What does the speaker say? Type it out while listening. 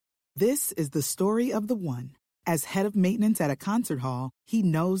This is the story of the one. As head of maintenance at a concert hall, he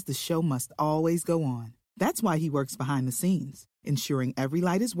knows the show must always go on. That's why he works behind the scenes, ensuring every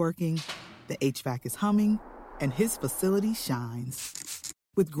light is working, the HVAC is humming, and his facility shines.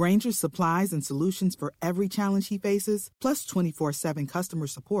 With Grainger's supplies and solutions for every challenge he faces, plus 24/7 customer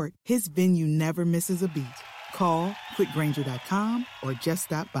support, his venue never misses a beat. Call quickgrainger.com or just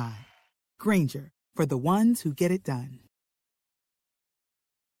stop by. Grainger, for the ones who get it done.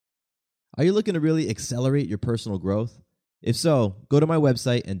 Are you looking to really accelerate your personal growth? If so, go to my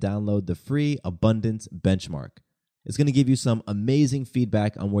website and download the free Abundance Benchmark. It's going to give you some amazing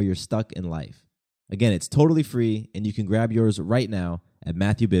feedback on where you're stuck in life. Again, it's totally free, and you can grab yours right now at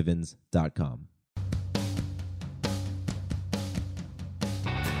MatthewBivens.com.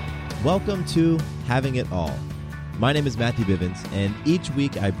 Welcome to Having It All. My name is Matthew Bivens, and each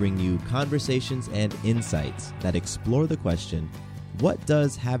week I bring you conversations and insights that explore the question, what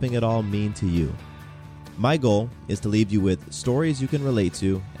does having it all mean to you? My goal is to leave you with stories you can relate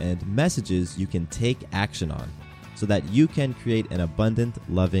to and messages you can take action on so that you can create an abundant,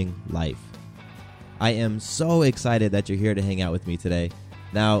 loving life. I am so excited that you're here to hang out with me today.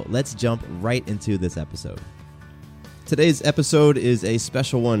 Now, let's jump right into this episode. Today's episode is a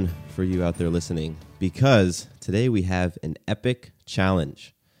special one for you out there listening because today we have an epic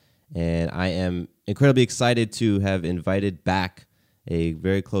challenge. And I am incredibly excited to have invited back a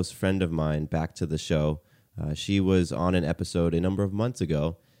very close friend of mine back to the show. She was on an episode a number of months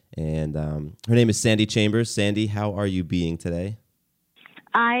ago, and her name is Sandy Chambers. Sandy, how are you being today?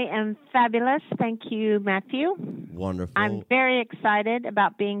 I am fabulous. Thank you, Matthew. Wonderful. I'm very excited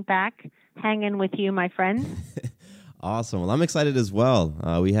about being back, hanging with you, my friend. Awesome. Well, I'm excited as well.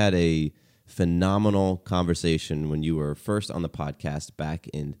 We had a phenomenal conversation when you were first on the podcast back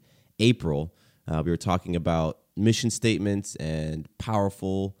in April. We were talking about mission statements and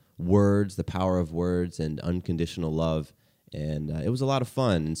powerful words, the power of words and unconditional love. And it was a lot of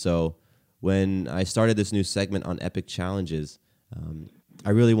fun. And so when I started this new segment on Epic Challenges, I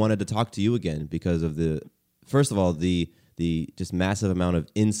really wanted to talk to you again because of first of all, the just massive amount of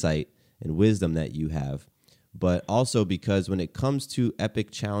insight and wisdom that you have, but also because when it comes to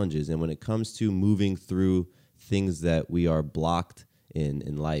epic challenges and when it comes to moving through things that we are blocked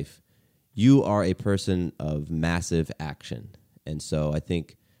in life, you are a person of massive action. And so I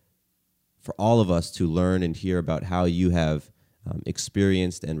think for all of us to learn and hear about how you have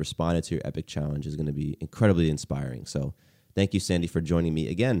experienced and responded to your epic challenge is going to be incredibly inspiring. So thank you, Sandy, for joining me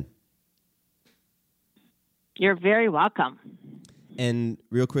again. You're very welcome. And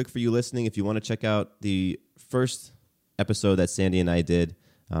real quick for you listening, if you want to check out the first episode that Sandy and I did,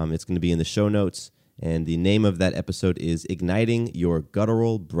 it's going to be in the show notes. And the name of that episode is Igniting Your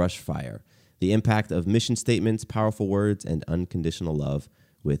Guttural Brush Fire, the Impact of Mission Statements, Powerful Words, and Unconditional Love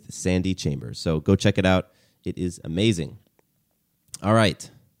with Sandy Chambers. So go check it out. It is amazing. All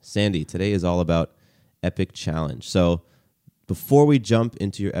right, Sandy, today is all about Epic Challenge. So before we jump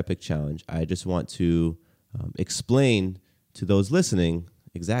into your Epic Challenge, I just want to explain to those listening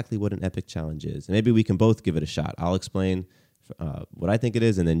exactly what an Epic Challenge is. And maybe we can both give it a shot. I'll explain what I think it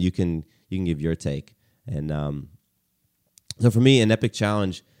is, and then you can give your take. And so for me, an Epic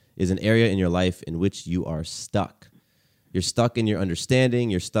Challenge is an area in your life in which you are stuck. You're stuck in your understanding.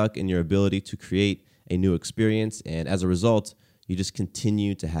 You're stuck in your ability to create a new experience. And as a result, you just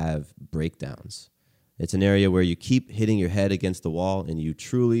continue to have breakdowns. It's an area where you keep hitting your head against the wall and you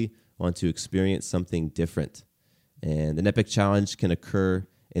truly want to experience something different. And an epic challenge can occur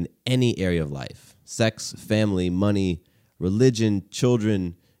in any area of life: sex, family, money, religion,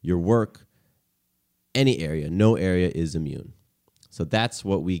 children, your work, any area. No area is immune. So that's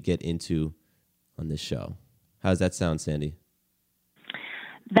what we get into on this show. How does that sound, Sandy?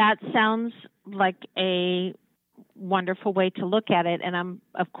 That sounds like a wonderful way to look at it. And I'm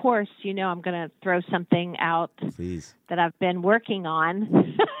going to throw something out. Please. That I've been working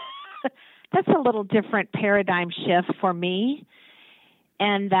on. That's a little different paradigm shift for me.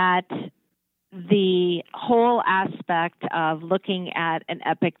 And that the whole aspect of looking at an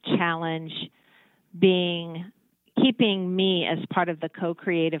epic challenge keeping me as part of the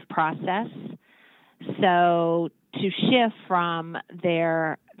co-creative process. So to shift from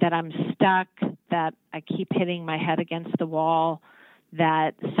there, that I'm stuck, that I keep hitting my head against the wall,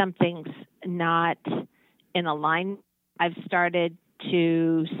 that something's not in alignment, I've started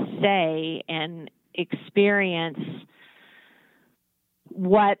to say and experience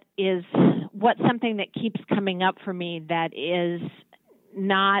what's something that keeps coming up for me that is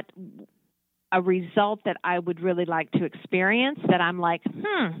not a result that I would really like to experience, that I'm like,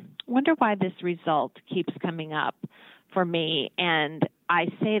 wonder why this result keeps coming up for me. And I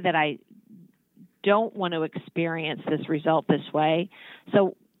say that I don't want to experience this result this way.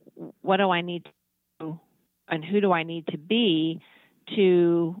 So what do I need to do, and who do I need to be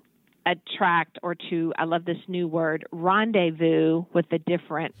to attract, or to, I love this new word, rendezvous with a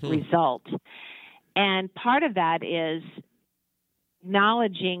different result? And part of that is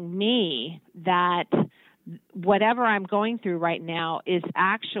acknowledging me, that whatever I'm going through right now is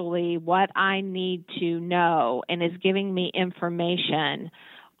actually what I need to know, and is giving me information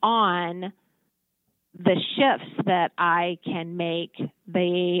on the shifts that I can make,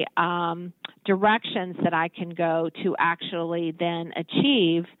 the directions that I can go to actually then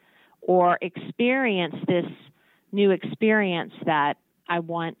achieve or experience this new experience that I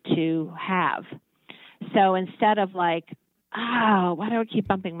want to have. So instead of like, oh, why do I keep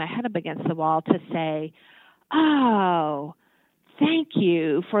bumping my head up against the wall, to say, oh, thank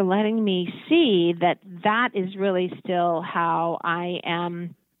you for letting me see that that is really still how I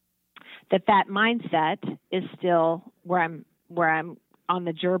am, that mindset is still where I'm on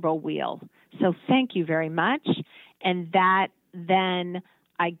the gerbil wheel. So thank you very much. And that then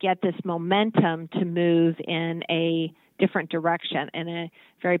I get this momentum to move in a different direction, in a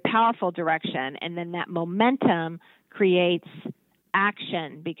very powerful direction. And then that momentum creates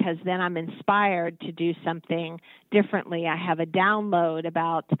action, because then I'm inspired to do something differently. I have a download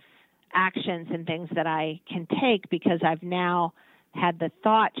about actions and things that I can take, because I've now had the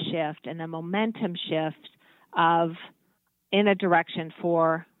thought shift and the momentum shift of in a direction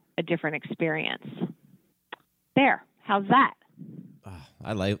for a different experience. There. How's that?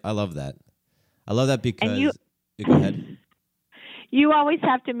 I love that. I love that because go ahead. You always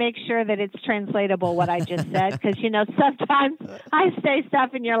have to make sure that it's translatable, what I just said, because, sometimes I say stuff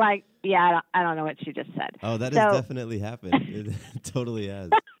and you're like, yeah, I don't know what she just said. Oh, that has definitely happened. It totally has.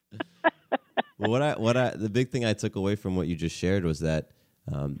 Well, the big thing I took away from what you just shared was that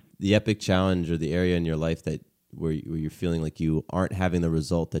the epic challenge, or the area in your life that where you're feeling like you aren't having the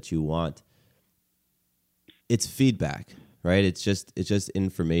result that you want, it's feedback, right? It's just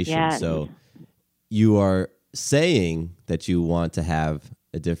information. Yes. So you are saying that you want to have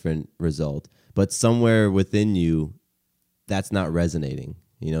a different result, but somewhere within you, that's not resonating.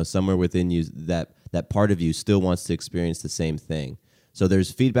 Somewhere within you, that part of you still wants to experience the same thing. So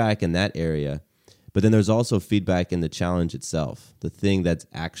there's feedback in that area, but then there's also feedback in the challenge itself, the thing that's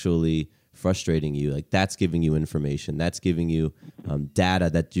actually frustrating you. Like, that's giving you information. That's giving you data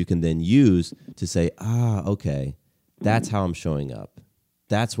that you can then use to say, okay, that's how I'm showing up.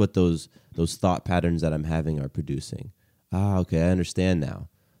 That's what those thought patterns that I'm having are producing. Okay, I understand now.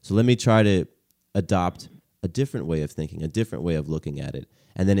 So let me try to adopt a different way of thinking, a different way of looking at it.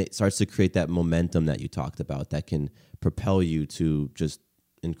 And then it starts to create that momentum that you talked about that can propel you to just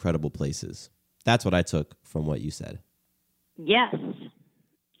incredible places. That's what I took from what you said. Yes.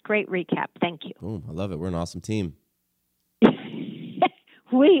 Great recap. Thank you. Boom. I love it. We're an awesome team.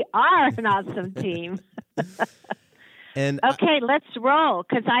 We are an awesome team. And okay, let's roll,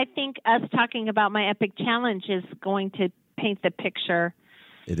 because I think us talking about my epic challenge is going to paint the picture.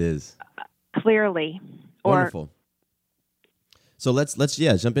 It is. Clearly. Wonderful. So let's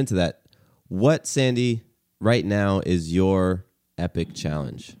jump into that. What, Sandy, right now is your epic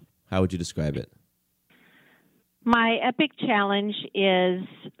challenge? How would you describe it? My epic challenge is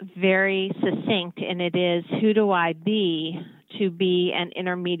very succinct, and it is, who do I be to be an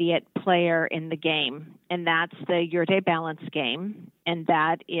intermediate player in the game? And that's the Your Day Balance game, and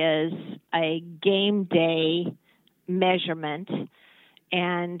that is a game day measurement.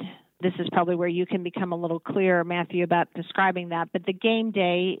 And this is probably where you can become a little clearer, Matthew, about describing that. But the game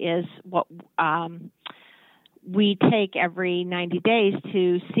day is what we take every 90 days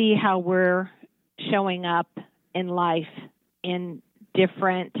to see how we're showing up in life in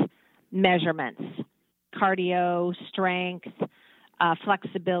different measurements: cardio, strength,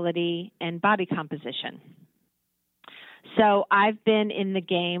 flexibility, and body composition. So I've been in the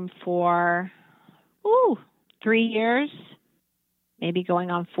game for 3 years, maybe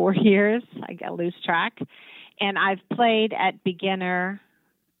going on 4 years. I lose track. And I've played at beginner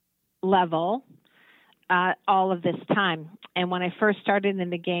level all of this time. And when I first started in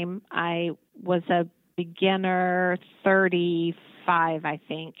the game, I was a beginner 35, I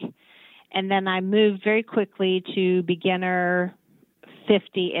think. And then I moved very quickly to beginner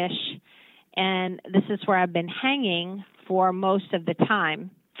 50-ish. And this is where I've been hanging for most of the time.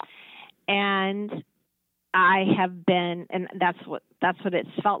 And I have been, and that's what it's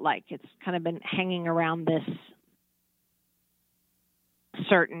felt like. It's kind of been hanging around this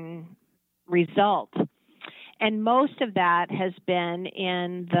certain result. And most of that has been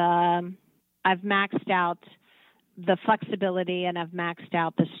in I've maxed out the flexibility, and I've maxed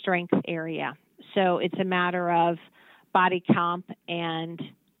out the strength area. So it's a matter of body comp and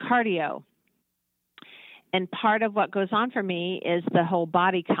cardio. And part of what goes on for me is the whole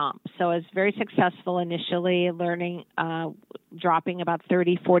body comp. So I was very successful initially learning, dropping about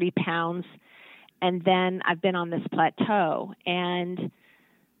 30, 40 pounds. And then I've been on this plateau. And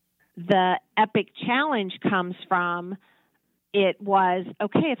the epic challenge comes from, it was,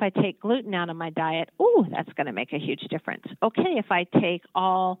 okay, if I take gluten out of my diet, that's going to make a huge difference. Okay, if I take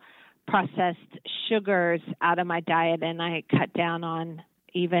all processed sugars out of my diet and I cut down on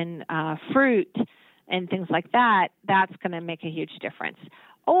even fruit and things like that, that's going to make a huge difference.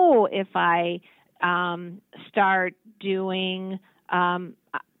 If I start doing,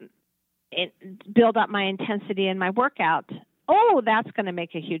 build up my intensity in my workout, that's going to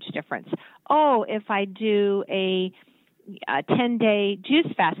make a huge difference. If I do a 10-day juice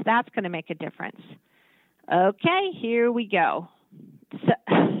fast, that's going to make a difference. Okay, here we go. So,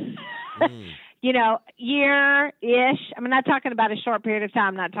 year-ish. I'm not talking about a short period of time.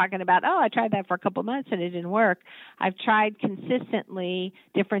 I'm not talking about, I tried that for a couple months and it didn't work. I've tried consistently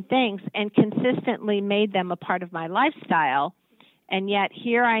different things and consistently made them a part of my lifestyle. And yet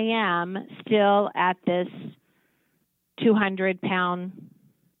here I am still at this 200-pound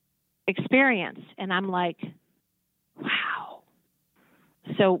experience. And I'm like, wow.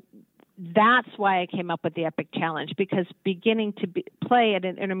 So that's why I came up with the Epic Challenge, because beginning to play at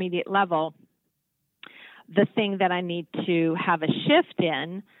an intermediate level, the thing that I need to have a shift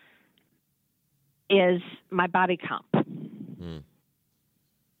in is my body comp.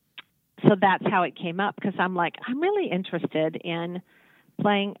 So that's how it came up, because I'm like, I'm really interested in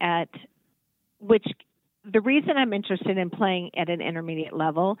playing at, the reason I'm interested in playing at an intermediate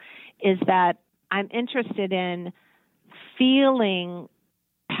level is that I'm interested in feeling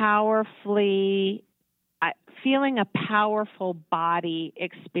a powerful body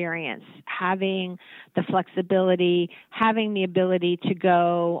experience, having the flexibility, having the ability to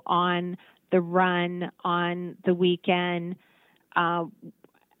go on the run on the weekend,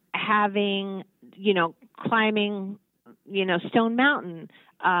 having, climbing, Stone Mountain,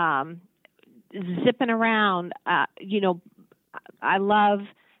 zipping around, I love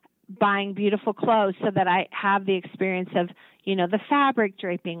buying beautiful clothes so that I have the experience of, the fabric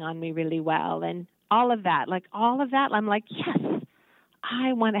draping on me really well and all of that. I'm like, yes,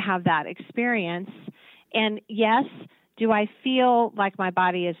 I want to have that experience. And yes, do I feel like my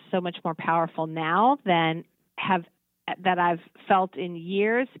body is so much more powerful now than that I've felt in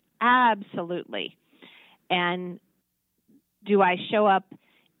years? Absolutely. And do I show up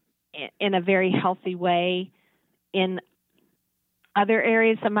in a very healthy way in other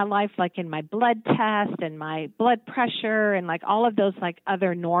areas of my life, like in my blood test and my blood pressure and like all of those like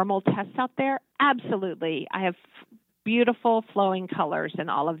other normal tests out there? Absolutely. I have beautiful flowing colors and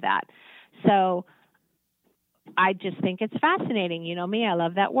all of that. So I just think it's fascinating. You know me, I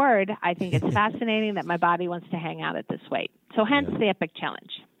love that word. I think it's fascinating that my body wants to hang out at this weight. So hence the Epic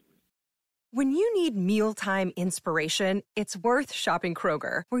Challenge. When you need mealtime inspiration, it's worth shopping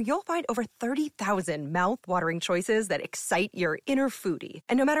Kroger, where you'll find over 30,000 mouth-watering choices that excite your inner foodie.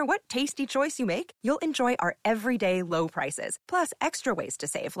 And no matter what tasty choice you make, you'll enjoy our everyday low prices, plus extra ways to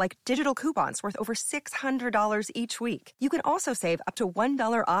save, like digital coupons worth over $600 each week. You can also save up to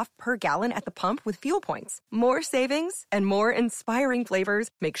 $1 off per gallon at the pump with fuel points. More savings and more inspiring flavors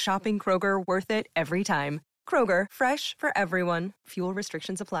make shopping Kroger worth it every time. Kroger, fresh for everyone. Fuel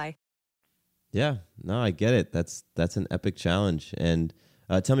restrictions apply. Yeah, no, I get it. That's an epic challenge. And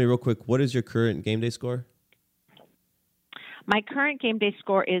tell me real quick, what is your current game day score? My current game day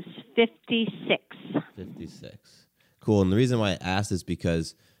score is 56. 56. Cool. And the reason why I asked is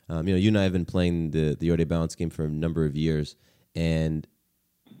because, you and I have been playing the Your Day Balance game for a number of years. And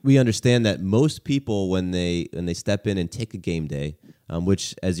we understand that most people, when they step in and take a game day,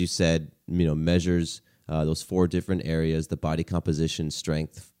 which, as you said, measures those 4 different areas, the body composition,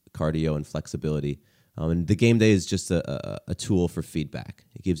 strength, cardio, and flexibility. And the game day is just a tool for feedback.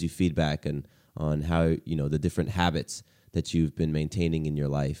 It gives you feedback on how, the different habits that you've been maintaining in your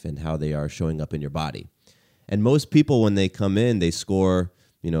life and how they are showing up in your body. And most people, when they come in, they score,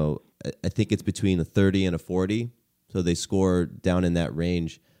 I think it's between a 30 and a 40. So they score down in that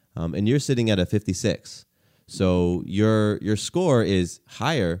range. And you're sitting at a 56. So your score is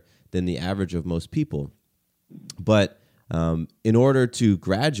higher than the average of most people. But in order to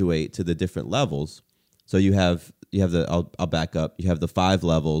graduate to the different levels, so you have I'll back up. You have the 5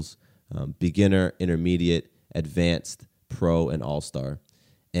 levels: beginner, intermediate, advanced, pro, and all-star.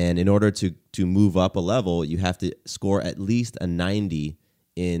 And in order to move up a level, you have to score at least a 90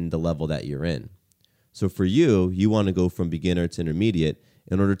 in the level that you're in. So for you, you want to go from beginner to intermediate.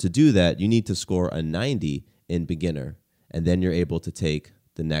 In order to do that, you need to score a 90 in beginner, and then you're able to take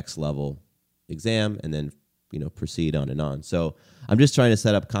the next level exam and then proceed on and on. So I'm just trying to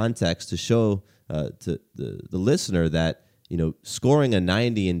set up context to show to the listener that scoring a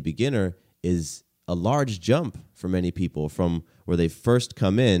 90 in beginner is a large jump for many people from where they first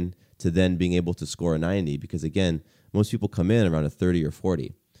come in to then being able to score a 90, because again, most people come in around a 30 or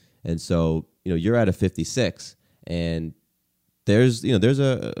 40. And so, you're at a 56, and there's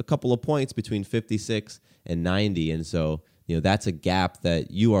a couple of points between 56 and 90. And so, that's a gap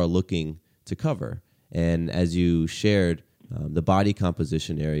that you are looking to cover. And as you shared, the body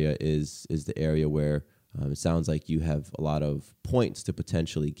composition area is the area where it sounds like you have a lot of points to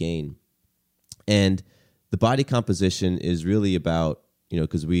potentially gain. And the body composition is really about,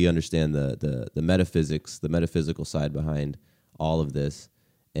 because we understand the metaphysics, the metaphysical side behind all of this.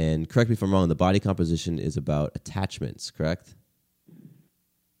 And correct me if I'm wrong, the body composition is about attachments, correct?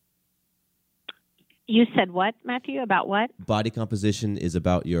 You said what, Matthew? About what? Body composition is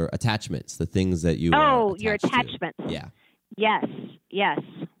about your attachments, the things that you your attachments. To. Yeah. Yes.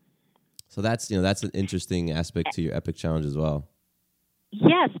 So that's an interesting aspect to your Epic Challenge as well.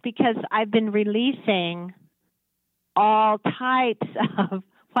 Yes, because I've been releasing all types of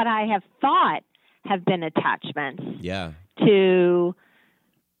what I have thought have been attachments. Yeah. To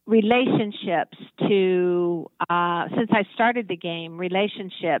relationships, to since I started the game,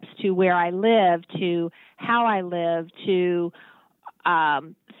 relationships, to where I live, to how I live, to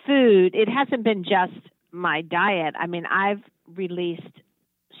food. It hasn't been just my diet. I mean, I've released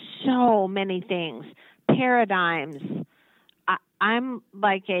so many things, paradigms. I'm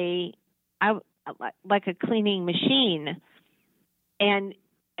like a cleaning machine. And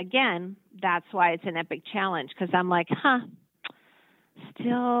again, that's why it's an Epic Challenge, because I'm like,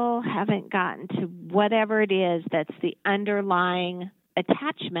 still haven't gotten to whatever it is that's the underlying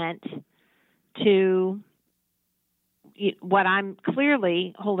attachment to what I'm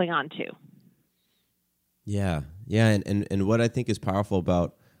clearly holding on to. Yeah. And what I think is powerful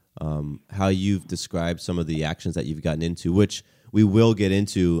about how you've described some of the actions that you've gotten into, which we will get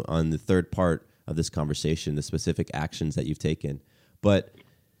into on the third part of this conversation, the specific actions that you've taken. But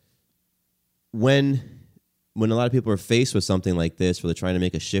when a lot of people are faced with something like this, where they're trying to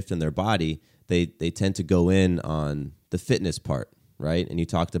make a shift in their body, they tend to go in on the fitness part, right? And you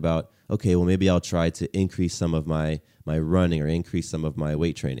talked about, okay, well, maybe I'll try to increase some of my running or increase some of my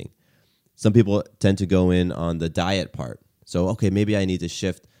weight training. Some people tend to go in on the diet part. So, okay, maybe I need to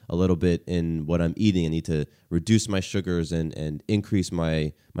shift a little bit in what I'm eating. I need to reduce my sugars and increase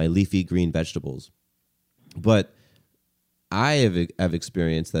my leafy green vegetables. But I have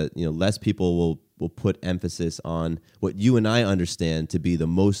experienced that less people will put emphasis on what you and I understand to be the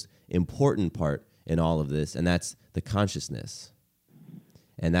most important part in all of this, and that's the consciousness.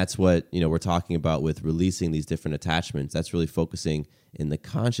 And that's what we're talking about with releasing these different attachments. That's really focusing in the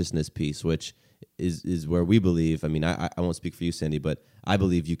consciousness piece, which is where we believe. I mean, I won't speak for you, Sandy, but I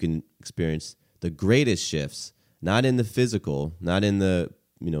believe you can experience the greatest shifts, not in the physical, not in the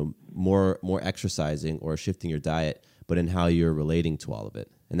more exercising or shifting your diet, but in how you're relating to all of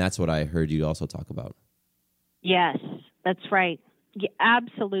it. And that's what I heard you also talk about. Yes, that's right. Yeah,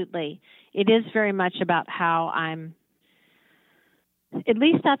 absolutely. It is very much about how I'm, at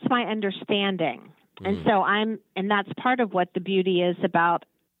least that's my understanding. And so and that's part of what the beauty is about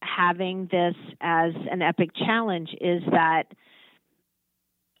having this as an Epic Challenge, is that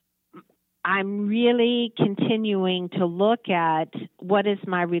I'm really continuing to look at what is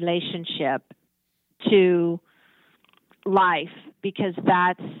my relationship to life, because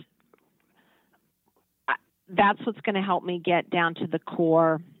that's what's going to help me get down to the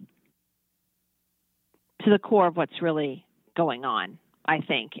core of what's really going on, I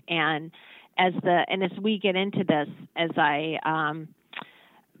think. And as we get into this,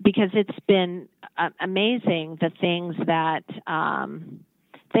 because it's been amazing, the things that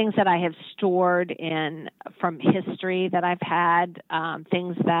I have stored in from history that I've had,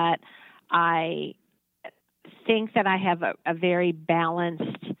 things that I think that I have a very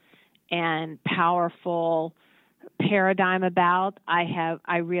balanced and powerful paradigm about.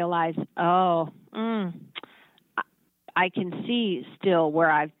 I realize, I can see still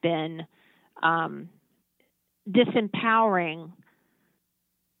where I've been disempowering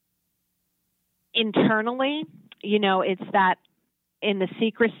internally. It's that in the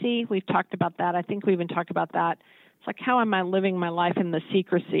secrecy, we've talked about that. I think we even talked about that. It's like, how am I living my life in the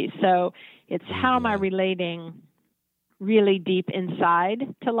secrecy? So it's how am I relating really deep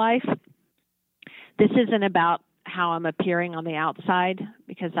inside to life? This isn't about how I'm appearing on the outside,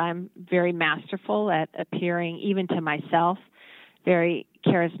 because I'm very masterful at appearing, even to myself, very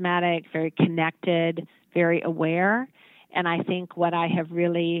charismatic, very connected, very aware. And I think what I have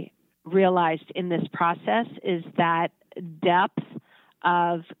really realized in this process is that depth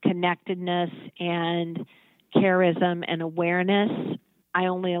of connectedness and charism and awareness, I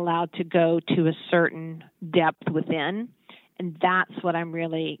only allowed to go to a certain depth within. And that's what I'm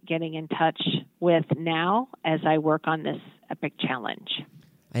really getting in touch with now as I work on this epic challenge.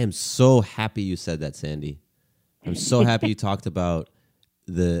 I am so happy you said that, Sandy. I'm so happy you talked about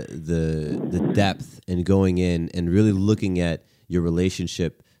the depth and going in and really looking at your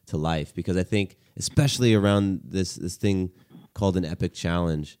relationship to life, because I think especially around this thing called an epic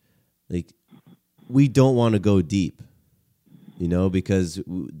challenge, like, we don't want to go deep, because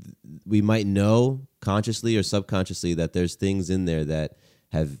we might know consciously or subconsciously that there's things in there that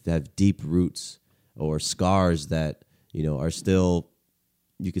have deep roots or scars that, are still,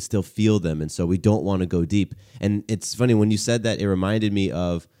 you can still feel them. And so we don't want to go deep. And it's funny, when you said that, it reminded me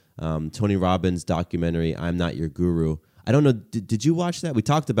of Tony Robbins' documentary, I'm Not Your Guru. I don't know, did you watch that? We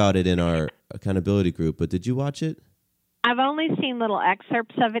talked about it in our accountability group, but did you watch it? I've only seen little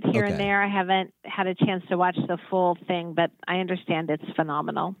excerpts of it here and there. I haven't had a chance to watch the full thing, but I understand it's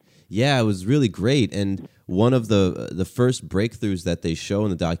phenomenal. Yeah, it was really great. And one of the first breakthroughs that they show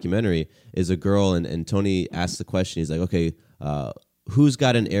in the documentary is a girl, and Tony asks the question, he's like, okay, who's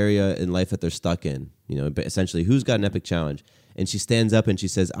got an area in life that they're stuck in? Essentially, who's got an epic challenge? And she stands up and she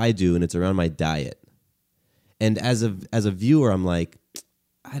says, I do, and it's around my diet. And as a viewer, I'm like,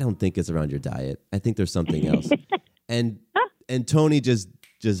 I don't think it's around your diet. I think there's something else. And Tony just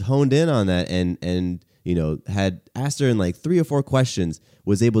honed in on that and had asked her in like 3 or 4 questions,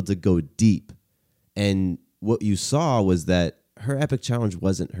 was able to go deep. And what you saw was that her epic challenge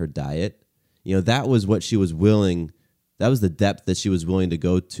wasn't her diet. That was what she was willing, that was the depth that she was willing to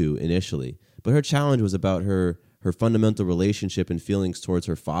go to initially. But her challenge was about her fundamental relationship and feelings towards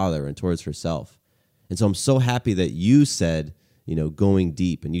her father and towards herself. And so I'm so happy that you said, going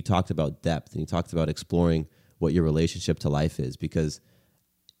deep, and you talked about depth, and you talked about exploring what your relationship to life is, because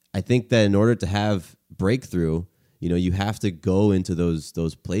I think that in order to have breakthrough, you have to go into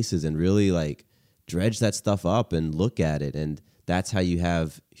those places and really like dredge that stuff up and look at it. And that's how you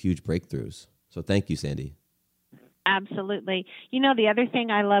have huge breakthroughs. So thank you, Sandy. Absolutely. The other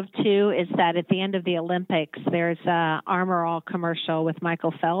thing I love too is that at the end of the Olympics, there's a Armor All commercial with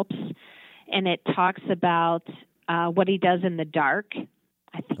Michael Phelps, and it talks about what he does in the dark.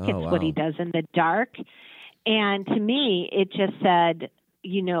 I think what he does in the dark. And to me, it just said,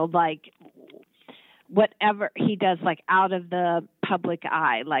 like whatever he does, like out of the public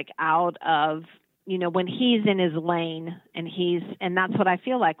eye, like out of, when he's in his lane, and that's what I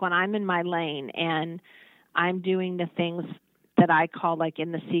feel like when I'm in my lane and I'm doing the things that I call like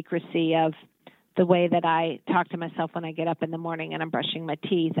in the secrecy of the way that I talk to myself when I get up in the morning and I'm brushing my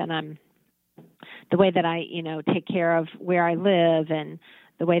teeth, and the way that I, take care of where I live, and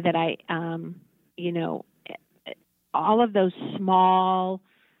the way that I, all of those small,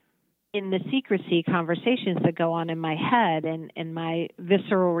 in the secrecy conversations that go on in my head and my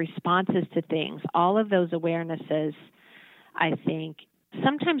visceral responses to things, all of those awarenesses, I think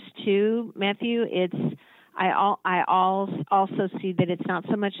sometimes too, Matthew, I also see that it's not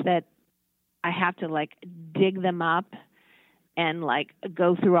so much that I have to like dig them up and like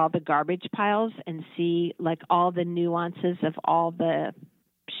go through all the garbage piles and see like all the nuances of all the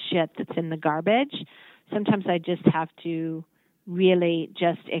shit that's in the garbage. Sometimes I just have to really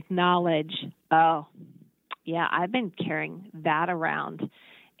just acknowledge, oh, yeah, I've been carrying that around,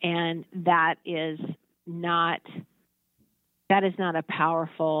 and that is not a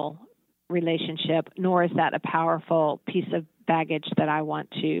powerful relationship, nor is that a powerful piece of baggage that I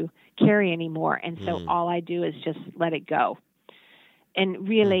want to carry anymore. And so all I do is just let it go. And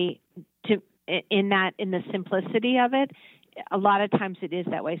really, in the simplicity of it, a lot of times it is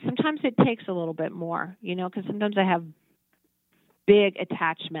that way. Sometimes it takes a little bit more, because sometimes I have big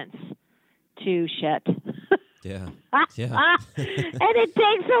attachments to shit. Yeah. And it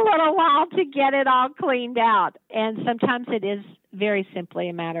takes a little while to get it all cleaned out. And sometimes it is very simply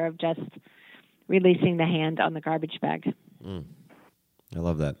a matter of just releasing the hand on the garbage bag. I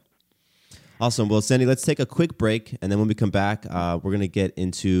love that. Awesome. Well, Sandy, let's take a quick break. And then when we come back, we're going to get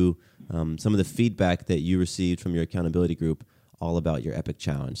into some of the feedback that you received from your accountability group all about your epic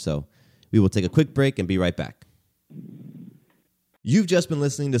challenge. So we will take a quick break and be right back. You've just been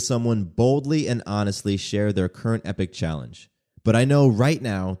listening to someone boldly and honestly share their current epic challenge. But I know right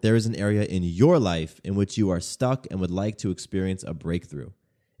now there is an area in your life in which you are stuck and would like to experience a breakthrough.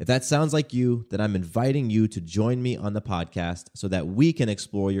 If that sounds like you, then I'm inviting you to join me on the podcast so that we can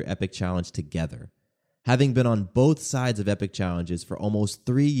explore your epic challenge together. Having been on both sides of epic challenges for almost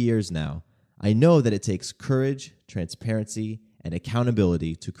 3 years now, I know that it takes courage, transparency, and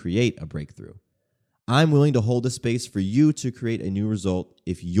accountability to create a breakthrough. I'm willing to hold a space for you to create a new result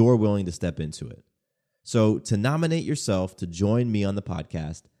if you're willing to step into it. So to nominate yourself to join me on the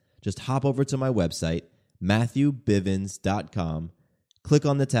podcast, just hop over to my website, MatthewBivens.com, click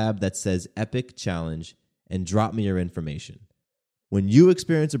on the tab that says Epic Challenge, and drop me your information. When you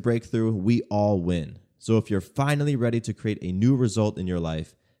experience a breakthrough, we all win. So if you're finally ready to create a new result in your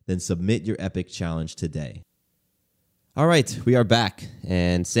life, then submit your Epic Challenge today. All right, we are back.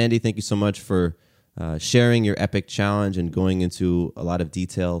 And Sandy, thank you so much for sharing your Epic Challenge and going into a lot of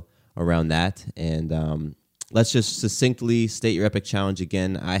detail around that. And let's just succinctly state your Epic Challenge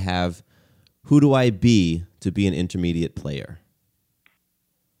again. I have, who do I be to be an intermediate player?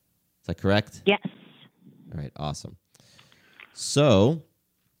 Is that correct? Yes. All right, awesome. So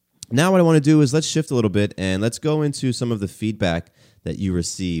now what I want to do is let's shift a little bit and let's go into some of the feedback that you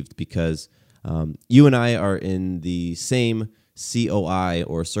received, because you and I are in the same COI,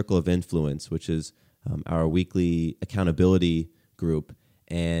 or Circle of Influence, which is our weekly accountability group.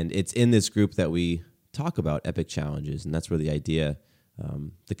 And it's in this group that we talk about epic challenges. And that's where the idea,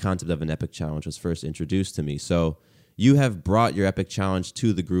 the concept of an epic challenge was first introduced to me. So you have brought your epic challenge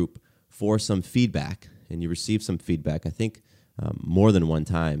to the group for some feedback, and you received some feedback, I think, more than one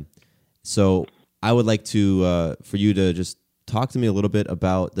time. So I would like to for you to just talk to me a little bit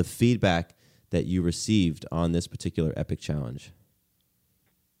about the feedback that you received on this particular epic challenge.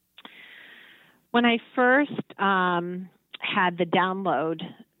 When I first had the download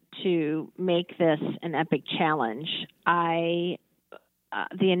to make this an epic challenge, the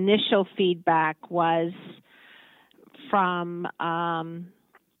initial feedback was from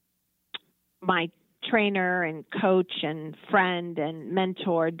my trainer and coach and friend and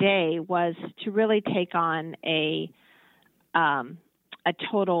mentor, Day, was to really take on a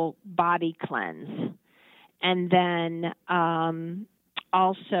total body cleanse, and then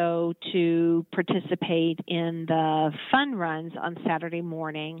also to participate in the fun runs on Saturday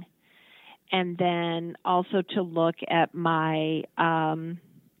morning, and then also to look at my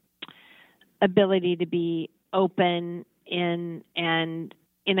ability to be open in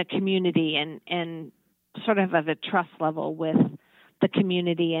a community and sort of a trust level with the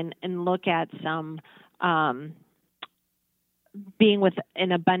community, and look at some being with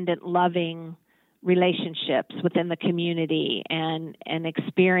an abundant, loving relationships within the community, and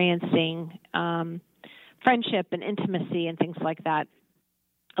experiencing friendship and intimacy and things like that,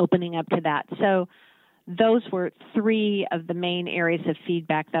 opening up to that. So those were 3 of the main areas of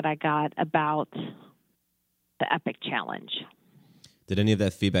feedback that I got about the Epic Challenge. Did any of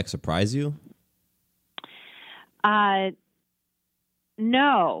that feedback surprise you?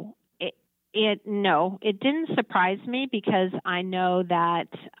 No. No, it didn't surprise me, because I know that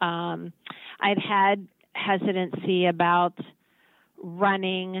I'd had hesitancy about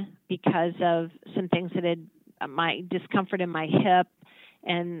running because of some things that had my discomfort in my hip,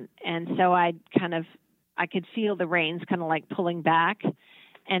 and so I could feel the reins kind of like pulling back,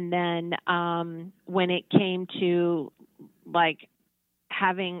 and then when it came to like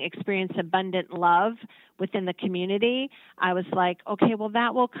having experienced abundant love within the community, I was like, okay, well,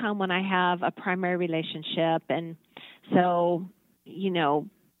 that will come when I have a primary relationship. And so,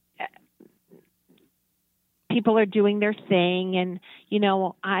 people are doing their thing. And,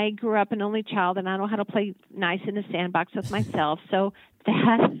 I grew up an only child, and I know how to play nice in the sandbox with myself. So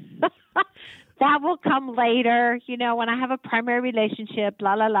that will come later, when I have a primary relationship,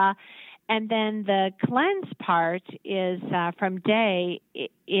 la, la, la. And then the cleanse part is from Day.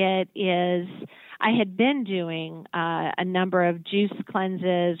 It is, I had been doing a number of juice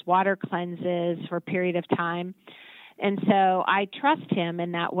cleanses, water cleanses for a period of time. And so I trust him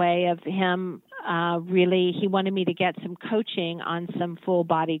in that way of him really, he wanted me to get some coaching on some full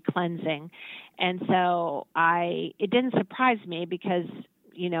body cleansing. And so it didn't surprise me, because,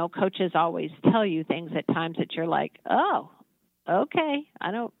 coaches always tell you things at times that you're like, oh, okay,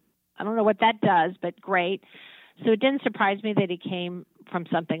 I don't know what that does, but great. So it didn't surprise me that he came from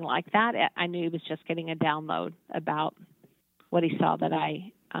something like that. I knew he was just getting a download about what he saw that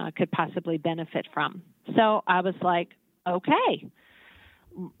I could possibly benefit from. So I was like, okay,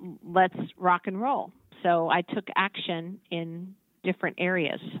 let's rock and roll. So I took action in different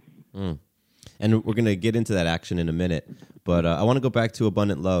areas. Mm. And we're going to get into that action in a minute. But I want to go back to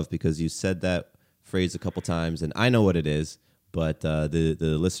abundant love, because you said that phrase a couple times, and I know what it is, but the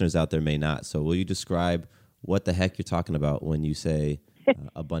listeners out there may not. So will you describe what the heck you're talking about when you say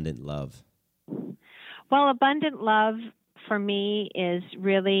abundant love? Well, abundant love for me is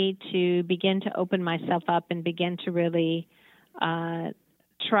really to begin to open myself up and begin to really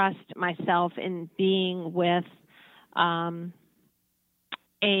trust myself in being with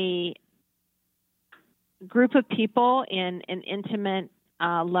a group of people in intimate,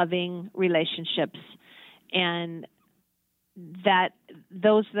 loving relationships, and that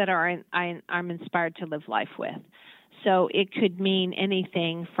those that I'm inspired to live life with. So it could mean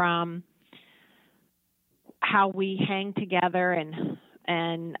anything from how we hang together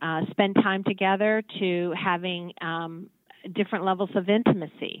and spend time together to having different levels of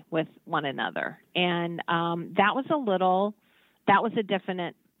intimacy with one another. And that was a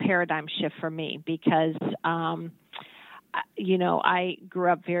definite paradigm shift for me because, I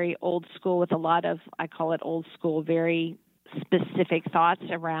grew up very old school with a lot of, I call it old school, very specific thoughts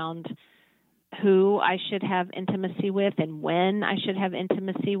around who I should have intimacy with and when I should have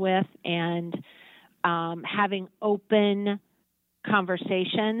intimacy with, and having open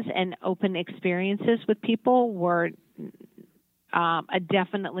conversations and open experiences with people were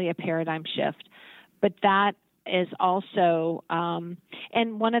definitely a paradigm shift. But that is also,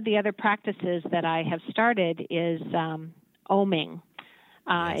 and one of the other practices that I have started is oming.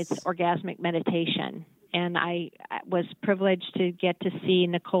 Yes. It's orgasmic meditation. And I was privileged to get to see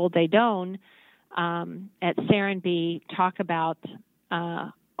Nicole Daedone at Serenbe talk about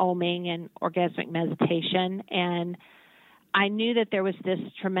oming and orgasmic meditation. And I knew that there was this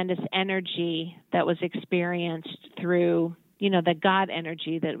tremendous energy that was experienced through, the God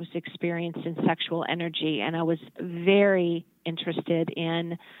energy that was experienced in sexual energy. And I was very interested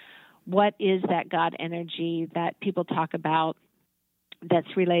in what is that God energy that people talk about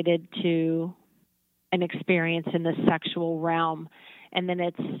that's related to an experience in the sexual realm. And then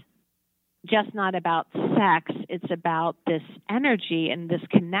it's just not about sex, it's about this energy and this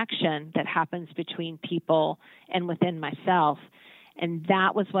connection that happens between people and within myself. And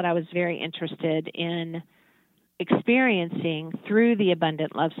that was what I was very interested in experiencing through the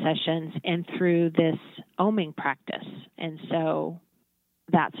Abundant Love sessions and through this oming practice. And so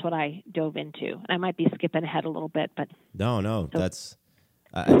that's what I dove into. And I might be skipping ahead a little bit, but No, that's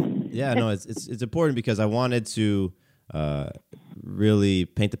it's important because I wanted to really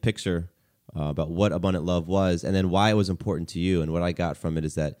paint the picture about what abundant love was, and then why it was important to you. And what I got from it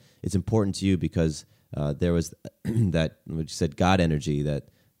is that it's important to you because there was that, what you said, God energy, that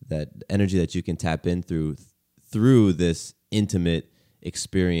energy that you can tap in through this intimate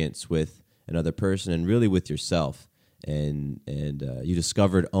experience with another person and really with yourself. And you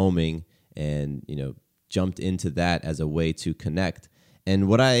discovered oming and jumped into that as a way to connect. And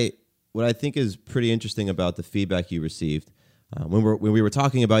what I think is pretty interesting about the feedback you received, when we were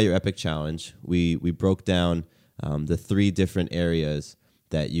talking about your Epic Challenge, we broke down the 3 different areas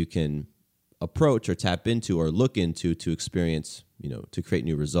that you can approach or tap into or look into to experience, to create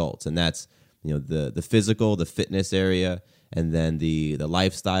new results. And that's, the physical, the fitness area, and then the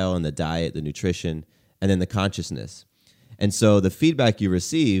lifestyle and the diet, the nutrition, and then the consciousness. And so the feedback you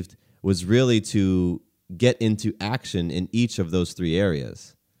received was really to get into action in each of those 3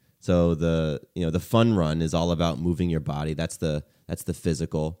 areas. So the fun run is all about moving your body. That's the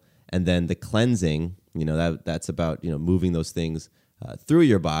physical, and then the cleansing. That's about moving those things through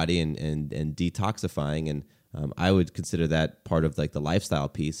your body and detoxifying. And I would consider that part of like the lifestyle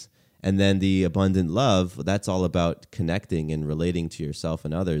piece. And then the abundant love. That's all about connecting and relating to yourself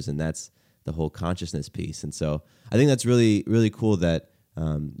and others, and that's the whole consciousness piece. And so I think that's really, really cool that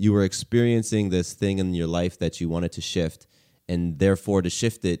you were experiencing this thing in your life that you wanted to shift, and therefore to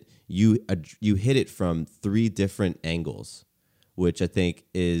shift it, you hit it from 3 different angles, which I think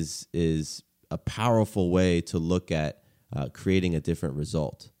is a powerful way to look at creating a different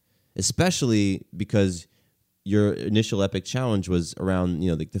result, especially because your initial Epic Challenge was around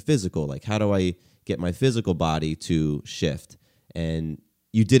the physical, like how do I get my physical body to shift? And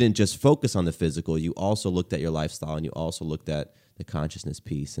you didn't just focus on the physical, you also looked at your lifestyle and you also looked at the consciousness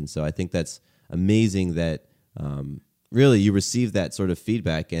piece. And so I think that's amazing that really you received that sort of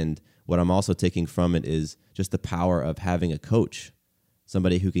feedback. And what I'm also taking from it is just the power of having a coach,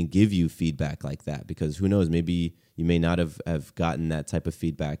 somebody who can give you feedback like that, because who knows, maybe you may not have gotten that type of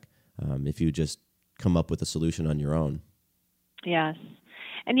feedback if you just come up with a solution on your own. Yes.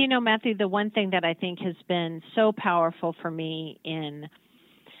 And Matthew, the one thing that I think has been so powerful for me in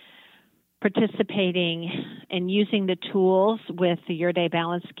participating and using the tools with the Your Day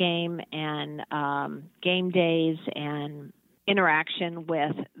Balance game and game days and interaction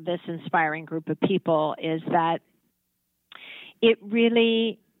with this inspiring group of people is that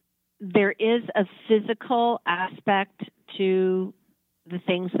there is a physical aspect to the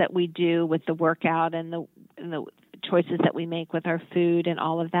things that we do with the workout and the choices that we make with our food and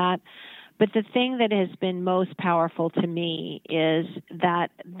all of that. But the thing that has been most powerful to me is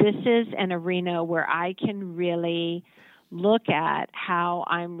that this is an arena where I can really look at how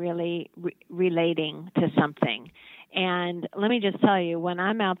I'm really relating to something. And let me just tell you, when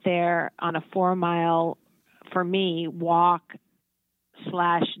I'm out there on a 4-mile, for me, walk/jog,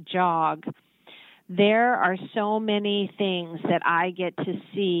 there are so many things that I get to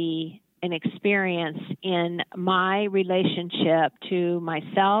see and experience in my relationship to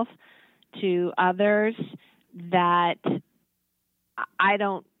myself, to others, that I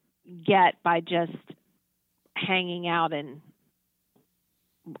don't get by just hanging out and,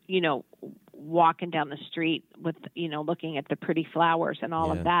 walking down the street with, looking at the pretty flowers and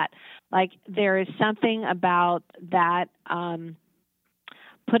all of that. Like, there is something about that,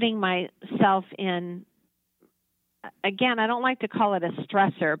 putting myself in, again, I don't like to call it a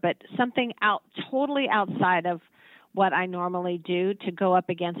stressor, but something totally outside of what I normally do to go up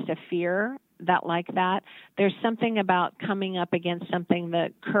against a fear like that. There's something about coming up against something,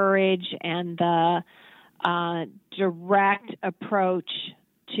 the courage and the direct approach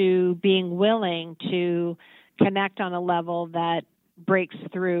to being willing to connect on a level that breaks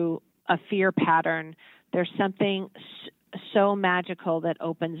through a fear pattern. There's something so magical that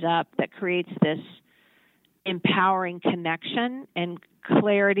opens up, that creates this empowering connection and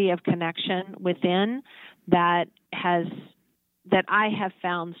clarity of connection within that I have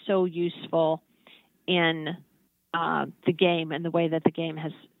found so useful in the game and the way that the game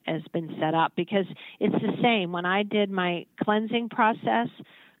has been set up. Because it's the same when I did my cleansing process,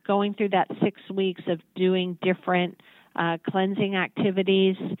 going through that 6 weeks of doing different cleansing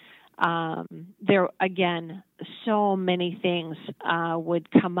activities. There, again, so many things would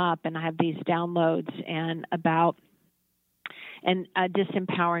come up, and I have these downloads and a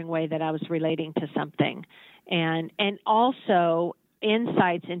disempowering way that I was relating to something, and also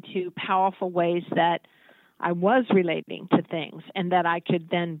insights into powerful ways that I was relating to things, and that I could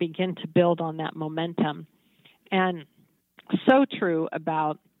then begin to build on that momentum. And so true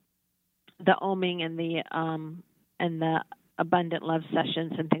about the oming and the abundant love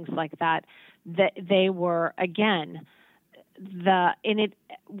sessions and things like that. That they were, again,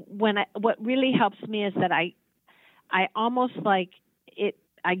 what really helps me is that I almost like it.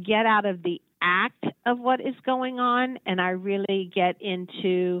 I get out of the act of what is going on, and I really get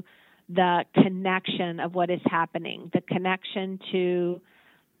into the connection of what is happening, the connection to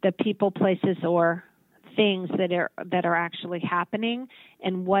the people, places, or things that are actually happening,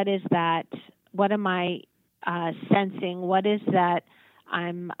 and what is that? What am I sensing? What is that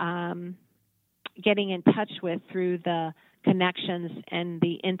I'm getting in touch with through the connections and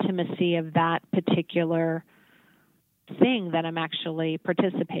the intimacy of that particular thing that I'm actually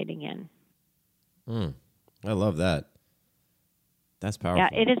participating in? I love that. That's powerful. Yeah,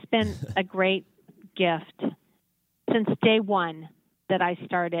 it has been a great gift since day one that I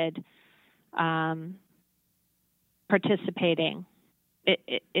started participating.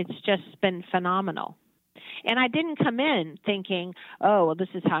 It's just been phenomenal. And I didn't come in thinking, oh, well, this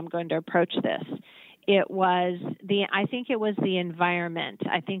is how I'm going to approach this. I think it was the environment.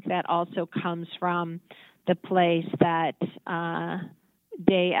 I think that also comes from the place that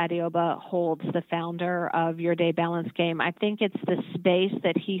Day Adioba holds, the founder of Your Day Balance Game. I think it's the space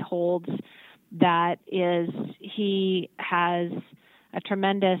that he holds that he has a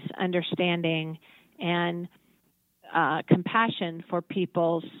tremendous understanding and compassion for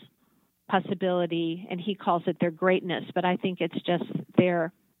people's possibility, and he calls it their greatness, but I think it's just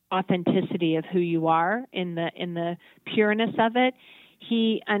their authenticity of who you are in the pureness of it.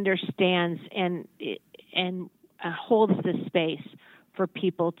 He understands and holds the space for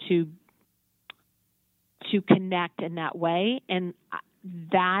people to connect in that way, and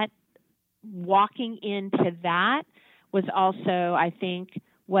that walking into that was also, I think,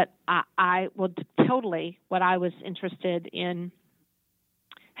 what I was interested in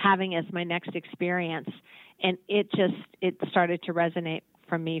having as my next experience. And it started to resonate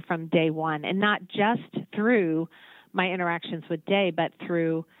for me from day one, and not just through my interactions with Day, but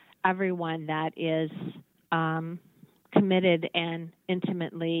through everyone that is committed and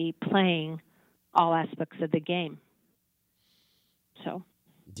intimately playing all aspects of the game. So.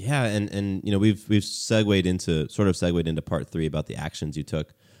 Yeah, and we've segued into part 3 about the actions you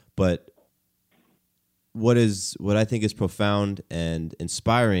took, but what I think is profound and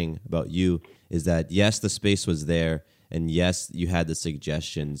inspiring about you is that yes, the space was there, and yes, you had the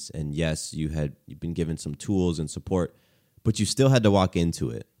suggestions, and yes, you've been given some tools and support, but you still had to walk into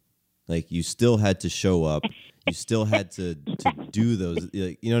it. Like, you still had to show up. you still had to do those.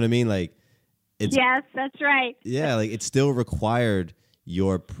 You know what I mean? Like, yes, that's right. Yeah, like it still required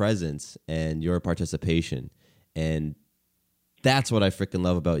your presence and your participation, and that's what I freaking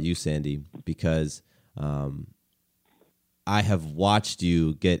love about you, Sandy, because I have watched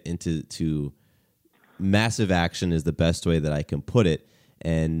you get into massive action is the best way that I can put it,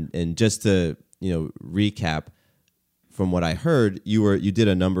 and just to recap. From what I heard, you did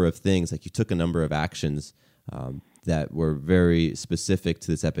a number of things, like you took a number of actions that were very specific to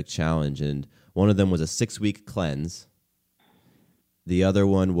this epic challenge, and one of them was a 6-week cleanse. The other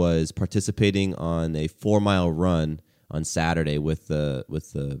one was participating on a 4-mile run on Saturday with the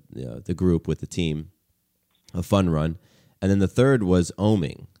group, with the team, a fun run, and then the third was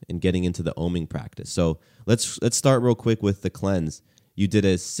oming and getting into the oming practice. So let's start real quick with the cleanse. You did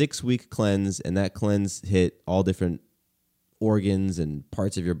a 6-week cleanse, and that cleanse hit all different organs and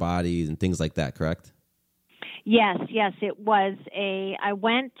parts of your body and things like that, correct? Yes, it was I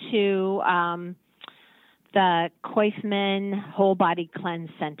went to the Koifman Whole Body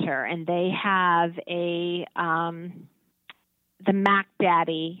Cleanse Center, and they have the Mac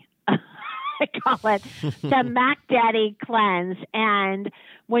Daddy, I call it the Mac Daddy Cleanse. And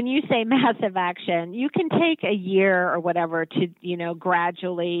when you say massive action, you can take a year or whatever to,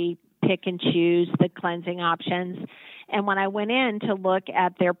 gradually pick and choose the cleansing options. And when I went in to look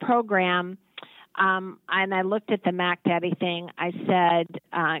at their program, and I looked at the Mac Daddy thing, I said,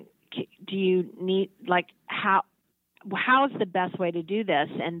 do you need, how's the best way to do this?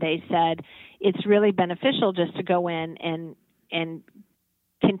 And they said, it's really beneficial just to go in and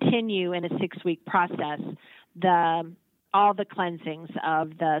continue in a 6-week process, all the cleansings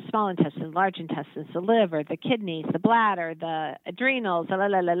of the small intestine, large intestines, the liver, the kidneys, the bladder, the adrenals, and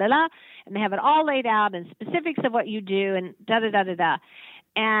they have it all laid out and specifics of what you do and da-da-da-da-da.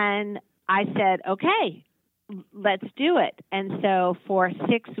 And I said, okay, let's do it. And so for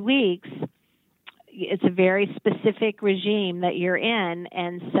 6 weeks, it's a very specific regime that you're in.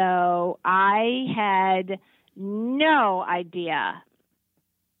 And so I had no idea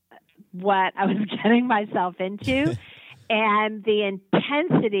what I was getting myself into. And the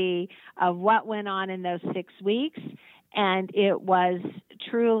intensity of what went on in those 6 weeks. And it was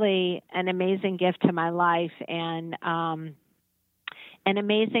truly an amazing gift to my life and an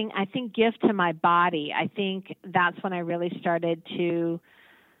amazing, I think, gift to my body. I think that's when I really started to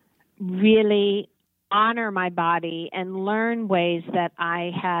really honor my body and learn ways that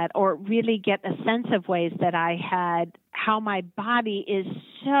I had, or really get a sense of ways that I had, how my body is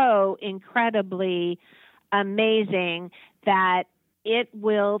so incredibly amazing that it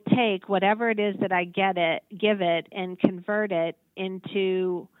will take whatever it is that I give it and convert it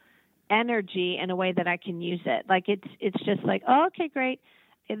into energy in a way that I can use it. Like it's just like, oh, okay, great.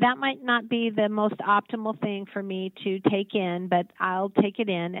 That might not be the most optimal thing for me to take in, but I'll take it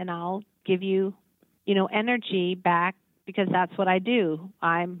in and I'll give you, energy back because that's what I do.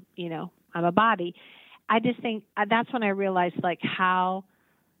 I'm a body. I just think that's when I realized how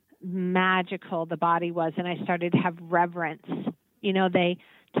magical the body was, and I started to have reverence. They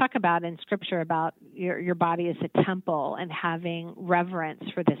talk about in Scripture about your body as a temple and having reverence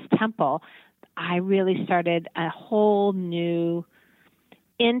for this temple. I really started a whole new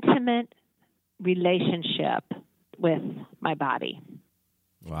intimate relationship with my body.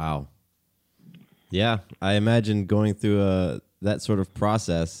 Wow. Yeah, I imagine going through that sort of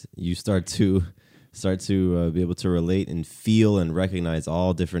process, you start to be able to relate and feel and recognize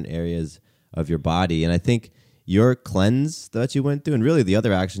all different areas of your body. And I think your cleanse that you went through, and really the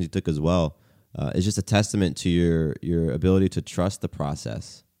other actions you took as well, is just a testament to your ability to trust the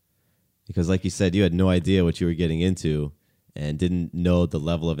process. Because like you said, you had no idea what you were getting into and didn't know the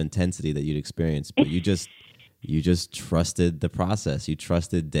level of intensity that you'd experience. But you just trusted the process. You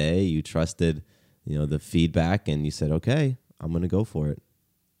trusted Day. You trusted the feedback, and you said, okay, I'm going to go for it.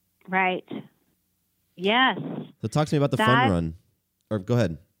 Right. Yes. So talk to me about the fun run. Or go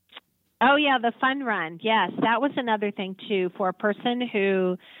ahead. Oh, yeah, the fun run. Yes, that was another thing, too, for a person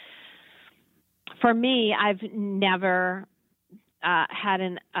who, for me, I've never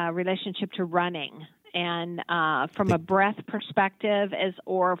had a relationship to running. And from a breath perspective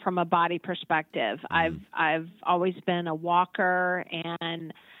or from a body perspective, I've always been a walker,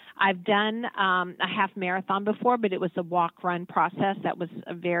 and I've done a half marathon before, but it was a walk-run process. That was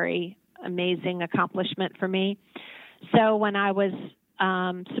a very amazing accomplishment for me. So when I was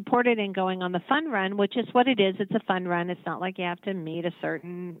supported in going on the fun run, which is what it is, it's a fun run. It's not like you have to meet a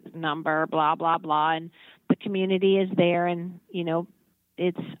certain number, blah, blah, blah. And the community is there, and,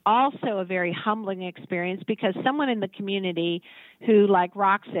 it's also a very humbling experience because someone in the community who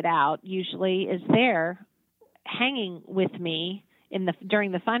rocks it out usually is there hanging with me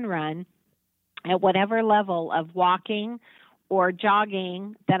during the fun run at whatever level of walking or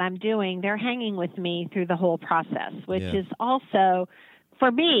jogging that I'm doing. They're hanging with me through the whole process, which is also,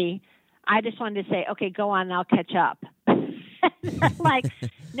 for me, I just wanted to say, okay, go on and I'll catch up. Like,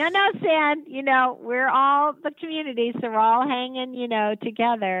 no, San, we're all the community, so we're all hanging,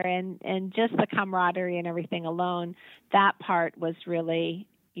 together, and just the camaraderie and everything alone, that part was really,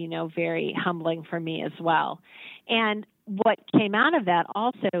 very humbling for me as well. And what came out of that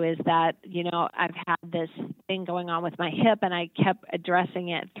also is that, I've had this thing going on with my hip, and I kept addressing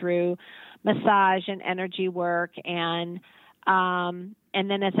it through massage and energy work, and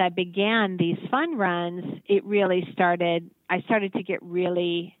then as I began these fun runs, I started to get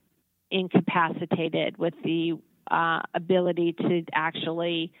really incapacitated with the ability to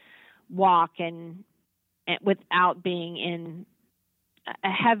actually walk and without being in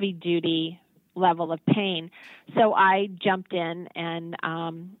a heavy duty level of pain. So I jumped in and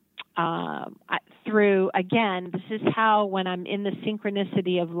this is how, when I'm in the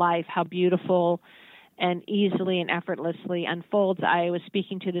synchronicity of life, how beautiful and easily and effortlessly unfolds. I was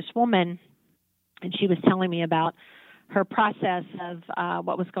speaking to this woman, and she was telling me about her process of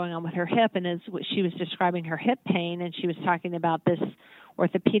what was going on with her hip, and as she was describing her hip pain, and she was talking about this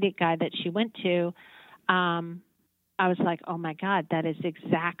orthopedic guy that she went to, I was like, oh my God, that is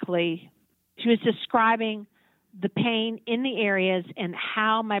exactly, she was describing the pain in the areas and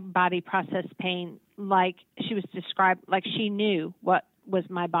how my body processed pain, like she was described, like she knew what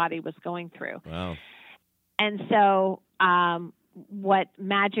my body was going through. Wow. And so what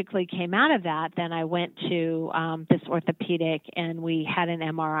magically came out of that, then I went to this orthopedic, and we had an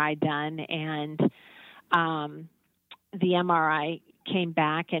MRI done, and the MRI came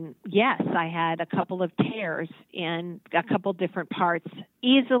back, and yes, I had a couple of tears in a couple different parts,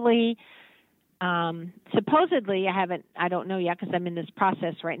 easily. Supposedly, I don't know yet because I'm in this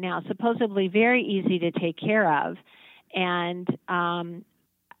process right now, supposedly very easy to take care of, and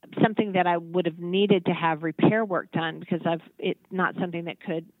something that I would have needed to have repair work done because not something that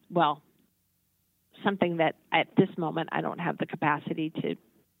something that at this moment I don't have the capacity to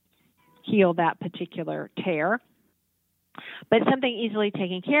heal that particular tear, but something easily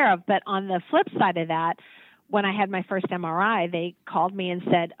taken care of. But on the flip side of that, when I had my first MRI, they called me and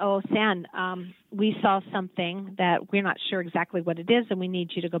said, oh, San, we saw something that we're not sure exactly what it is, and we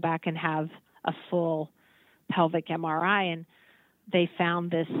need you to go back and have a full pelvic MRI. And they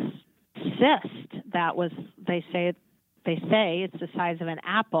found this cyst that was, they say it's the size of an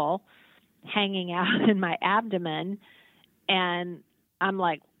apple hanging out in my abdomen. And I'm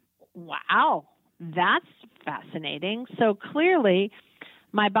like, wow, that's fascinating. So clearly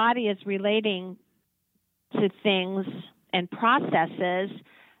my body is relating to things and processes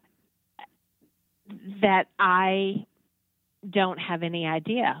that I don't have any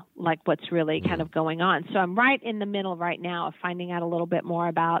idea, like what's really kind of going on. So I'm right in the middle right now of finding out a little bit more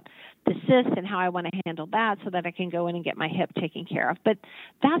about the cyst and how I want to handle that so that I can go in and get my hip taken care of. But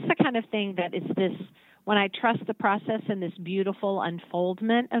that's the kind of thing that is this, when I trust the process and this beautiful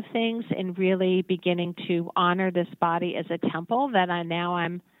unfoldment of things and really beginning to honor this body as a temple that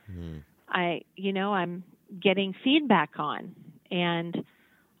I'm getting feedback on. And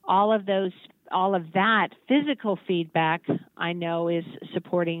all of that physical feedback I know is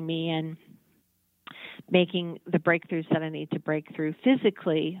supporting me and making the breakthroughs that I need to break through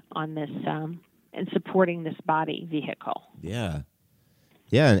physically on this and supporting this body vehicle. Yeah.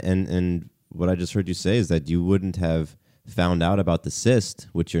 Yeah, and what I just heard you say is that you wouldn't have found out about the cyst,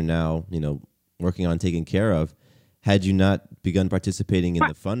 which you're now, working on taking care of, had you not begun participating in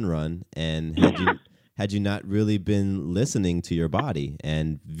the fun run, and had you not really been listening to your body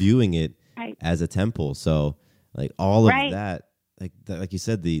and viewing it as a temple. So like all of that, like you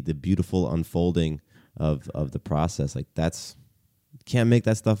said, the beautiful unfolding of the process, like that's, can't make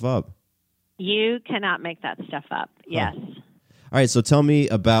that stuff up. You cannot make that stuff up. Yes. All right. So tell me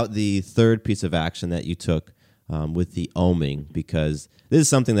about the third piece of action that you took with the oming, because this is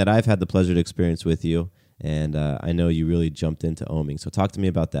something that I've had the pleasure to experience with you. And I know you really jumped into oming. So talk to me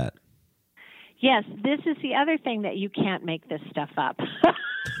about that. Yes, this is the other thing that you can't make this stuff up.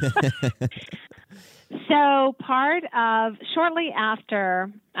 So shortly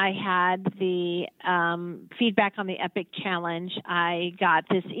after I had the feedback on the Epic Challenge, I got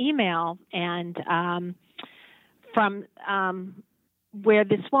this email and from where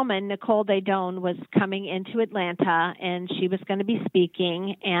this woman, Nicole Daedone, was coming into Atlanta, and she was going to be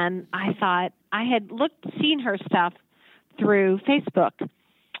speaking. And I thought, I had seen her stuff through Facebook.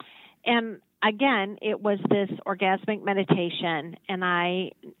 And again, it was this orgasmic meditation, and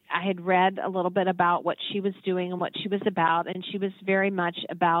I I had read a little bit about what she was doing and what she was about, and she was very much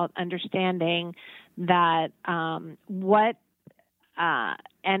about understanding that what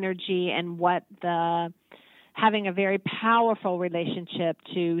energy and what having a very powerful relationship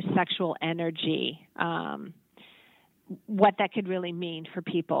to sexual energy, what that could really mean for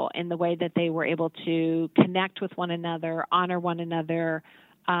people in the way that they were able to connect with one another, honor one another,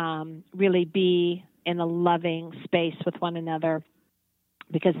 really be in a loving space with one another,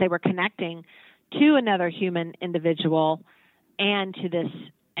 because they were connecting to another human individual and to this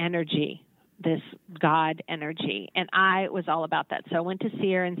energy, this God energy. And I was all about that. So I went to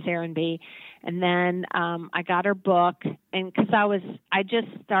see her in Serenbe, and then I got her book, and because I just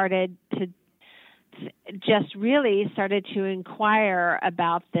started to inquire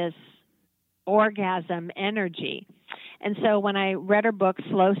about this orgasm energy. And so when I read her book,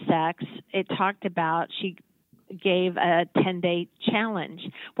 Slow Sex, it talked about, she gave a 10-day challenge.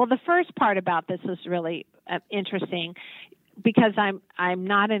 Well, the first part about this was really interesting, because I'm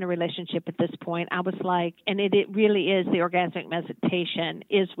not in a relationship at this point. I was like, and it really is, the orgasmic meditation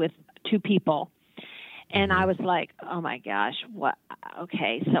is with two people. And I was like, oh my gosh, what?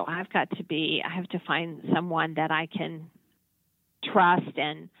 Okay, so I have to find someone that I can trust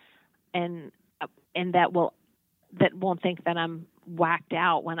and that won't think that I'm whacked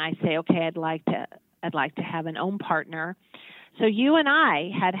out when I say, okay, I'd like to have an OM partner. So you and I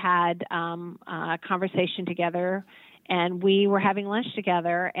had a conversation together, and we were having lunch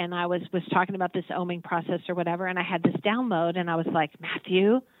together, and I was talking about this OMing process or whatever, and I had this download, and I was like,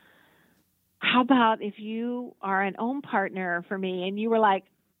 Matthew, how about if you are an OM partner for me? And you were like,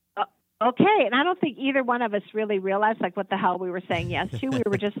 okay. And I don't think either one of us really realized like what the hell we were saying yes to. We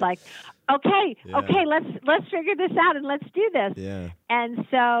were just like, okay, let's figure this out and let's do this. Yeah. And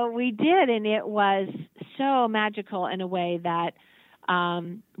so we did, and it was so magical in a way that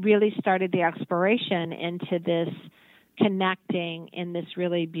really started the exploration into this connecting in this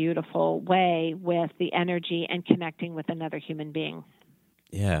really beautiful way with the energy and connecting with another human being.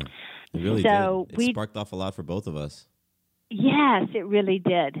 Yeah, it really did. It sparked off a lot for both of us. Yes, it really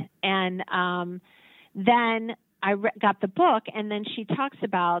did. And then I got the book, and then she talks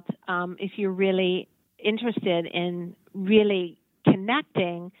about if you're really interested in really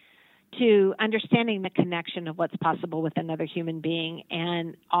connecting, to understanding the connection of what's possible with another human being,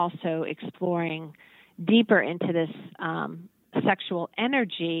 and also exploring deeper into this sexual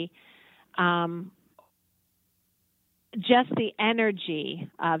energy, just the energy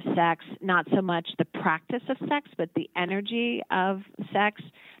of sex, not so much the practice of sex, but the energy of sex.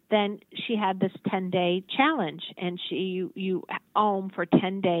 Then she had this 10-day challenge, and you OM for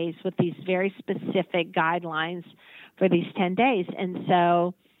 10 days with these very specific guidelines for these 10 days. And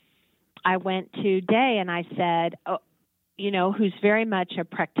so I went to Day, and I said, who's very much a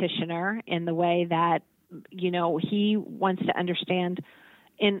practitioner in the way that, he wants to understand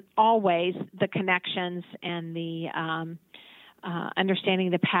in all ways the connections and the understanding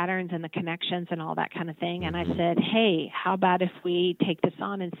the patterns and the connections and all that kind of thing. And I said, hey, how about if we take this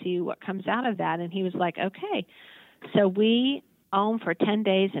on and see what comes out of that? And he was like, okay. So we OM for 10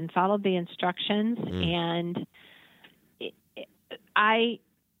 days and followed the instructions. And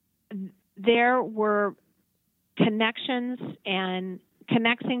there were connections and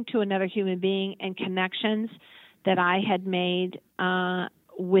connecting to another human being, and connections that I had made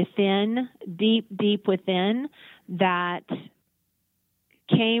within, deep within, that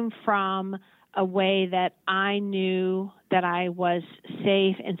came from a way that I knew that I was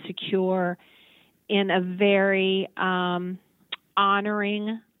safe and secure in a very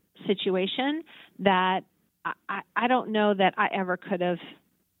honoring situation that I don't know that I ever could have.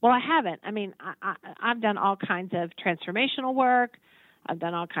 Well, I haven't. I mean, I've done all kinds of transformational work. I've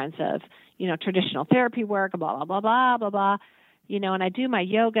done all kinds of, traditional therapy work, blah, blah, blah, blah, blah, blah. And I do my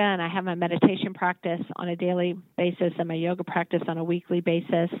yoga, and I have my meditation practice on a daily basis and my yoga practice on a weekly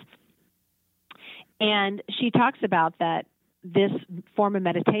basis. And she talks about that this form of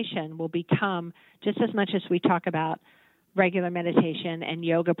meditation will become, just as much as we talk about regular meditation and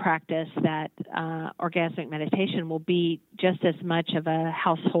yoga practice, that orgasmic meditation will be just as much of a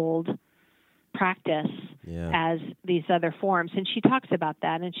household practice as these other forms. And she talks about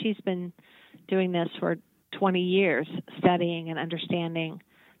that, and she's been doing this for 20 years, studying and understanding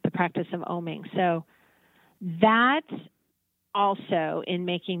the practice of OMing. So that also, in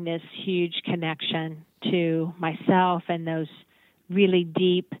making this huge connection to myself and those really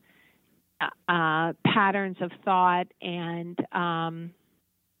deep patterns of thought, and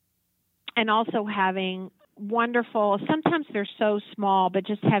also having wonderful, sometimes they're so small, but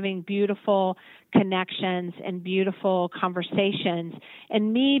just having beautiful connections and beautiful conversations,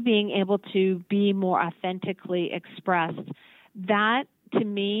 and me being able to be more authentically expressed, that to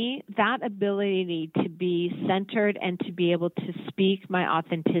me, that ability to be centered and to be able to speak my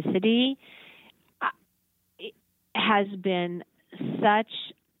authenticity has been such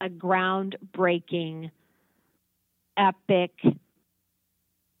a groundbreaking, epic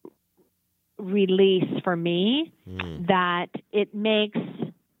release for me that it makes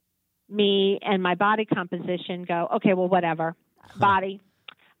me and my body composition go, okay, well, whatever, body.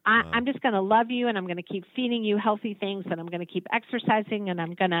 I'm just going to love you, and I'm going to keep feeding you healthy things, and I'm going to keep exercising, and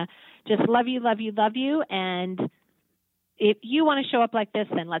I'm going to just love you, love you, love you. And if you want to show up like this,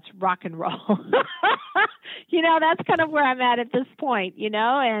 then let's rock and roll. That's kind of where I'm at this point,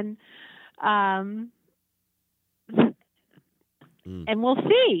 and and we'll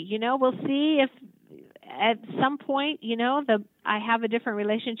see, we'll see if at some point, I have a different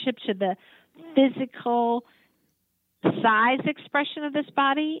relationship to the physical size expression of this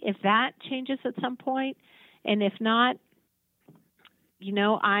body, if that changes at some point. And if not,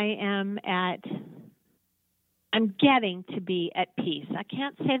 I'm getting to be at peace. I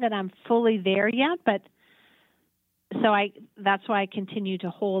can't say that I'm fully there yet, but that's why I continue to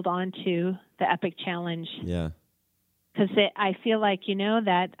hold on to the Epic Challenge. Yeah. Because I feel like,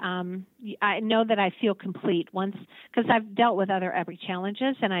 that I know that I feel complete once, because I've dealt with other Epic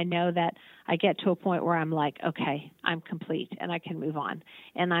Challenges, and I know that I get to a point where I'm like, okay, I'm complete and I can move on.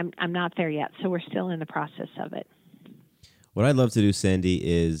 And I'm not there yet, so we're still in the process of it. What I'd love to do, Sandy,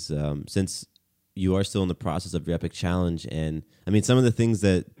 is since you are still in the process of your Epic Challenge, and I mean, some of the things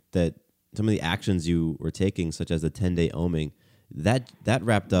that some of the actions you were taking, such as the 10-day oming, that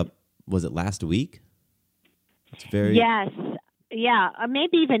wrapped up, was it last week? Yes. Yeah.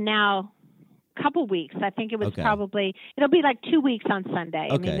 Maybe even now, a couple weeks. I think it was probably, it'll be like 2 weeks on Sunday.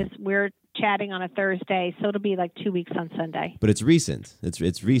 Okay. I mean, we're chatting on a Thursday, so it'll be like 2 weeks on Sunday. But it's recent. It's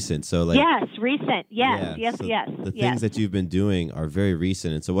recent. So yes, recent. Yes, yeah. yes. The things that you've been doing are very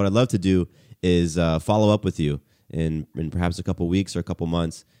recent. And so what I'd love to do is follow up with you in perhaps a couple weeks or a couple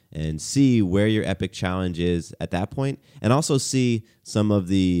months and see where your Epic Challenge is at that point, and also see some of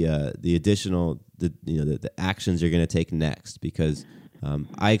the additional the actions you're going to take next, because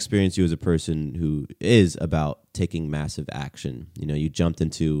I experience you as a person who is about taking massive action. You jumped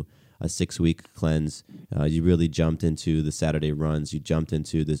into a 6-week cleanse. You really jumped into the Saturday runs. You jumped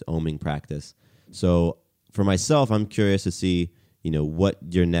into this oming practice. So for myself, I'm curious to see what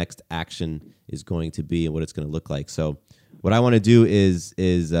your next action is going to be and what it's going to look like. So what I want to do is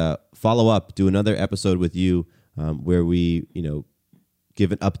follow up, do another episode with you where we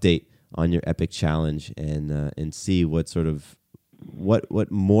give an update on your Epic Challenge and see what sort of what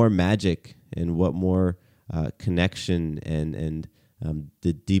more magic and what more connection and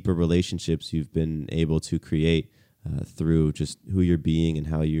the deeper relationships you've been able to create through just who you're being and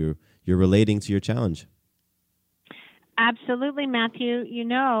how you're relating to your challenge. Absolutely, Matthew.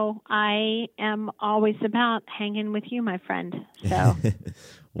 I am always about hanging with you, my friend. So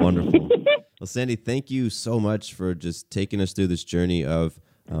wonderful. Well, Sandy, thank you so much for just taking us through this journey of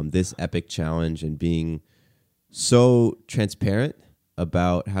this Epic Challenge and being so transparent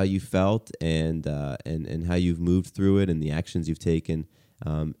about how you felt and how you've moved through it and the actions you've taken,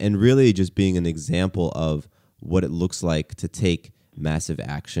 and really just being an example of what it looks like to take massive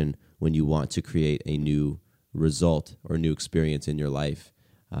action when you want to create a new result or new experience in your life.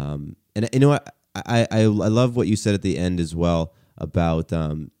 And I love what you said at the end as well about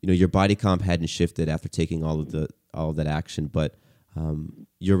your body comp hadn't shifted after taking all of that action, but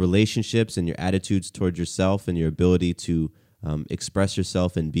your relationships and your attitudes towards yourself and your ability to express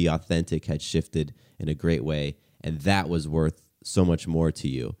yourself and be authentic had shifted in a great way, and that was worth so much more to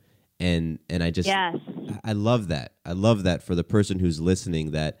you. And I just I love that. I love that for the person who's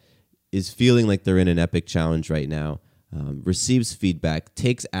listening that is feeling like they're in an Epic Challenge right now, receives feedback,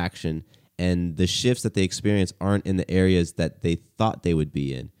 takes action, and the shifts that they experience aren't in the areas that they thought they would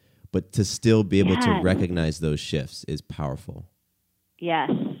be in, but to still be able to recognize those shifts is powerful.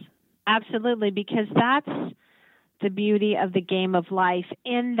 Yes, absolutely, because that's the beauty of the game of life,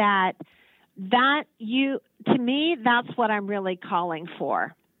 in that to me, that's what I'm really calling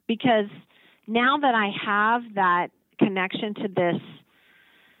for, because now that I have that connection to this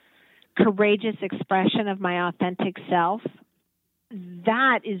courageous expression of my authentic self,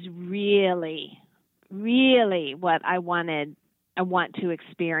 that is really, really what I want to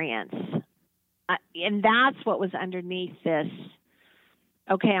experience. And that's what was underneath this.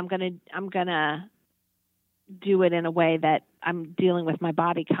 Okay, I'm gonna do it in a way that I'm dealing with my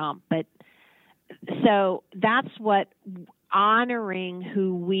body comp, but so that's what honoring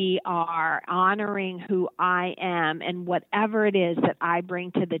who we are, honoring who I am, and whatever it is that I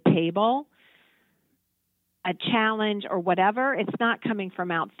bring to the table, a challenge or whatever, it's not coming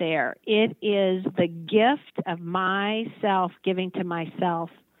from out there. It is the gift of myself giving to myself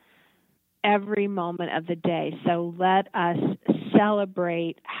every moment of the day. So let us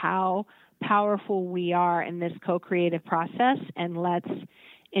celebrate how powerful we are in this co-creative process, and let's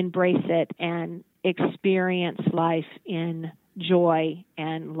embrace it and experience life in joy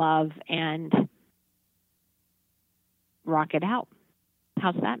and love and rock it out.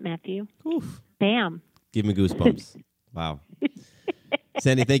 How's that, Matthew? Oof. Bam. Give me goosebumps. Wow.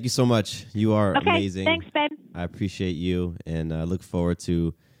 Sandy, thank you so much. You are amazing. Thanks, Ben. I appreciate you, and I look forward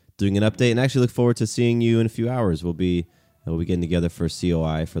to doing an update, and actually look forward to seeing you in a few hours. We'll be getting together for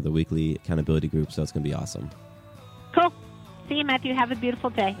COI for the weekly accountability group, so it's going to be awesome. Cool. See you, Matthew. Have a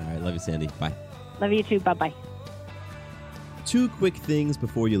beautiful day. All right. Love you, Sandy. Bye. Love you too. Bye-bye. 2 quick things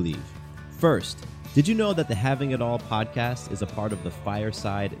before you leave. First, did you know that the Having It All podcast is a part of the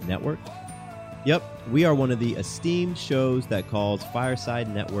Fireside Network? Yep, we are one of the esteemed shows that calls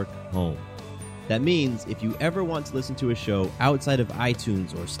Fireside Network home. That means if you ever want to listen to a show outside of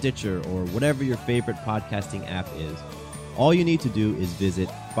iTunes or Stitcher or whatever your favorite podcasting app is, all you need to do is visit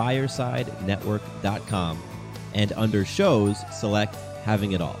firesidenetwork.com and under shows, select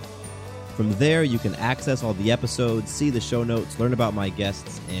Having It All. From there, you can access all the episodes, see the show notes, learn about my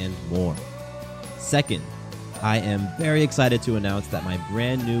guests, and more. Second, I am very excited to announce that my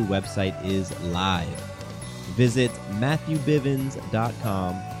brand new website is live. Visit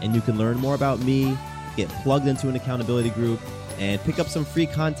MatthewBivens.com and you can learn more about me, get plugged into an accountability group, and pick up some free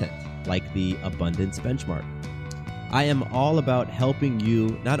content like the Abundance Benchmark. I am all about helping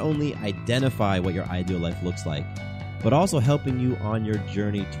you not only identify what your ideal life looks like, but also helping you on your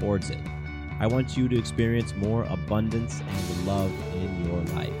journey towards it. I want you to experience more abundance and love in your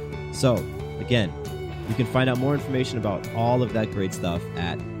life. So, again, you can find out more information about all of that great stuff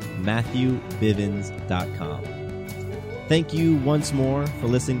at MatthewBivens.com. Thank you once more for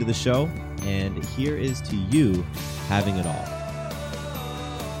listening to the show, and here is to you having it all.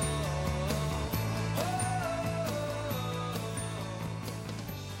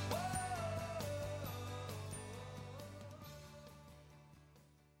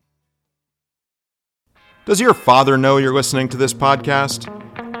 Does your father know you're listening to this podcast?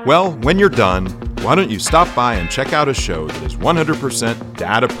 Well, when you're done, why don't you stop by and check out a show that is 100%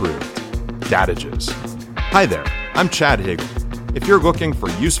 dad-approved, Dadages. Hi there, I'm Chad Higgle. If you're looking for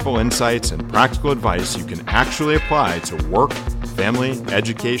useful insights and practical advice you can actually apply to work, family,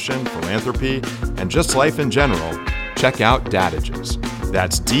 education, philanthropy, and just life in general, check out Dadages.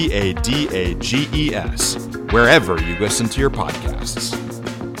 That's Dadages, wherever you listen to your podcasts.